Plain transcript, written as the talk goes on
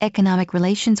economic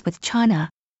relations with China.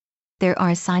 There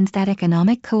are signs that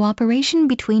economic cooperation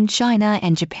between China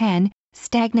and Japan,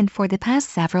 stagnant for the past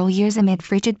several years amid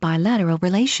frigid bilateral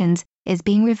relations, is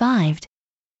being revived.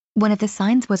 One of the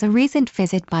signs was a recent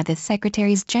visit by the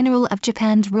Secretaries-General of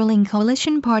Japan's ruling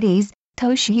coalition parties,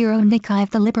 Toshihiro Nikai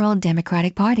of the Liberal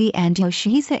Democratic Party and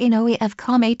Yoshihisa Inoue of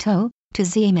Komeito, to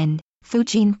Xiamen,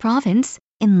 Fujian Province,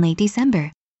 in late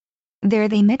December. There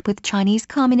they met with Chinese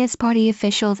Communist Party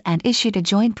officials and issued a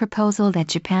joint proposal that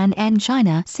Japan and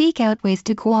China seek out ways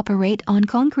to cooperate on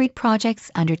concrete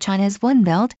projects under China's One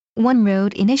Belt, One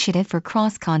Road initiative for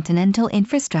cross-continental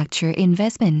infrastructure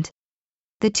investment.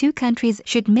 The two countries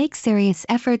should make serious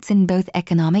efforts in both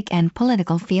economic and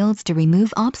political fields to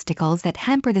remove obstacles that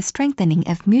hamper the strengthening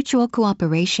of mutual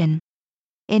cooperation.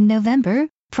 In November,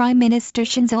 Prime Minister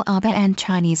Shinzo Abe and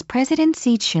Chinese President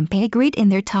Xi Jinping agreed in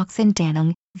their talks in Da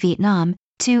Nang, Vietnam,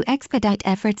 to expedite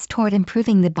efforts toward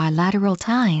improving the bilateral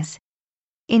ties.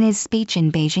 In his speech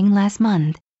in Beijing last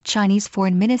month, Chinese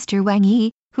Foreign Minister Wang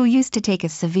Yi, who used to take a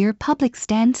severe public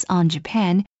stance on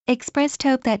Japan, expressed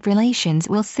hope that relations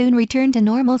will soon return to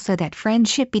normal so that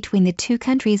friendship between the two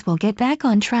countries will get back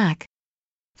on track.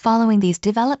 Following these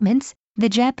developments, the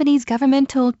Japanese government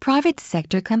told private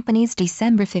sector companies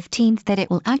December 15 that it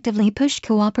will actively push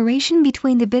cooperation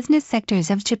between the business sectors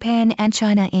of Japan and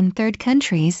China in third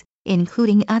countries,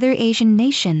 including other Asian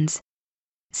nations.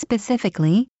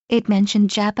 Specifically, it mentioned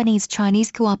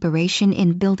Japanese-Chinese cooperation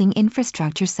in building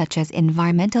infrastructure such as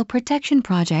environmental protection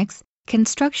projects,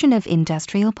 construction of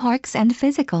industrial parks and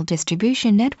physical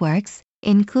distribution networks,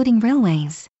 including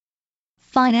railways.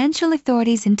 Financial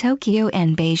authorities in Tokyo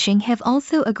and Beijing have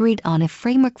also agreed on a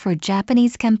framework for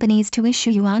Japanese companies to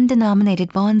issue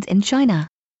yuan-denominated bonds in China.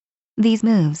 These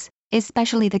moves,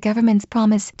 especially the government's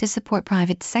promise to support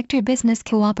private sector business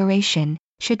cooperation,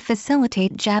 should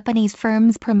facilitate Japanese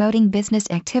firms promoting business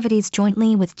activities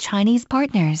jointly with Chinese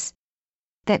partners.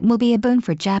 That will be a boon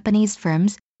for Japanese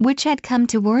firms, which had come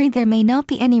to worry there may not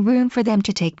be any room for them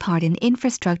to take part in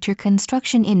infrastructure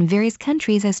construction in various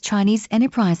countries as Chinese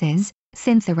enterprises,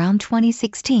 since around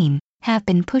 2016, have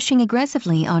been pushing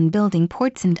aggressively on building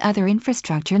ports and other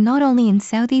infrastructure not only in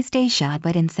Southeast Asia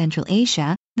but in Central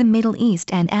Asia, the Middle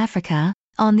East and Africa,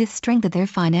 on the strength of their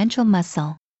financial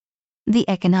muscle. The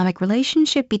economic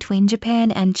relationship between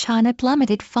Japan and China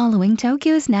plummeted following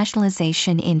Tokyo's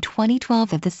nationalization in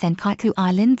 2012 of the Senkaku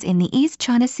Islands in the East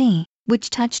China Sea, which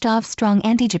touched off strong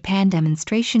anti-Japan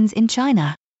demonstrations in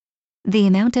China. The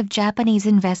amount of Japanese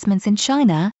investments in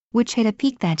China, which hit a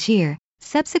peak that year,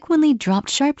 subsequently dropped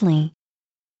sharply.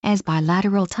 As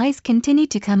bilateral ties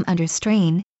continued to come under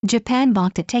strain, Japan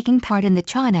balked at taking part in the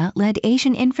China-led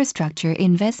Asian Infrastructure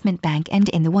Investment Bank and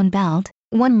in the One Belt,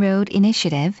 One Road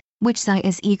initiative, which Xi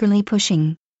is eagerly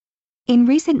pushing. In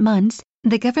recent months,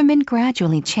 the government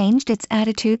gradually changed its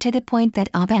attitude to the point that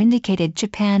Abe indicated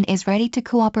Japan is ready to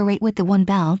cooperate with the One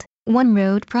Belt, One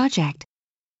Road project.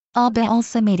 Abe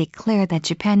also made it clear that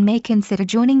Japan may consider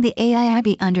joining the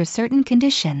AIIB under certain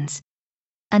conditions.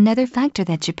 Another factor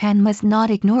that Japan must not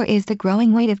ignore is the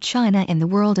growing weight of China in the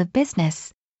world of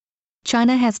business.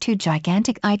 China has two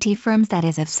gigantic IT firms that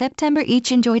as of September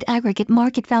each enjoyed aggregate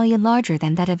market value larger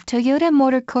than that of Toyota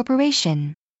Motor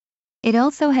Corporation. It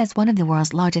also has one of the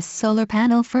world's largest solar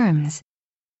panel firms.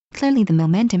 Clearly the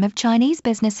momentum of Chinese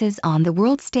businesses on the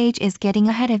world stage is getting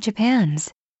ahead of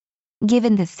Japan's.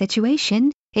 Given this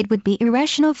situation, it would be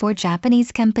irrational for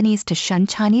Japanese companies to shun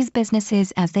Chinese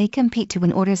businesses as they compete to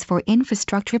win orders for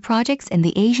infrastructure projects in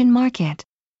the Asian market.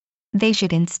 They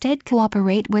should instead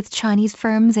cooperate with Chinese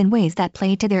firms in ways that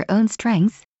play to their own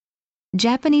strengths.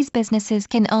 Japanese businesses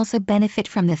can also benefit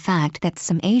from the fact that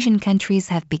some Asian countries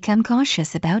have become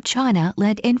cautious about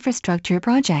China-led infrastructure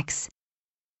projects.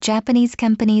 Japanese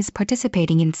companies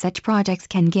participating in such projects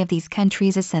can give these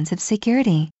countries a sense of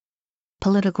security.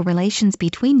 Political relations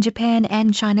between Japan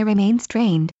and China remain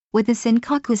strained, with the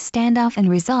Senkaku standoff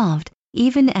unresolved,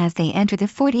 even as they enter the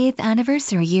 40th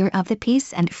anniversary year of the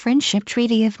Peace and Friendship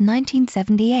Treaty of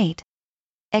 1978.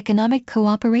 Economic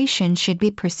cooperation should be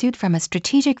pursued from a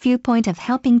strategic viewpoint of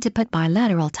helping to put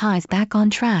bilateral ties back on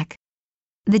track.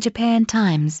 The Japan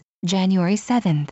Times, January 7.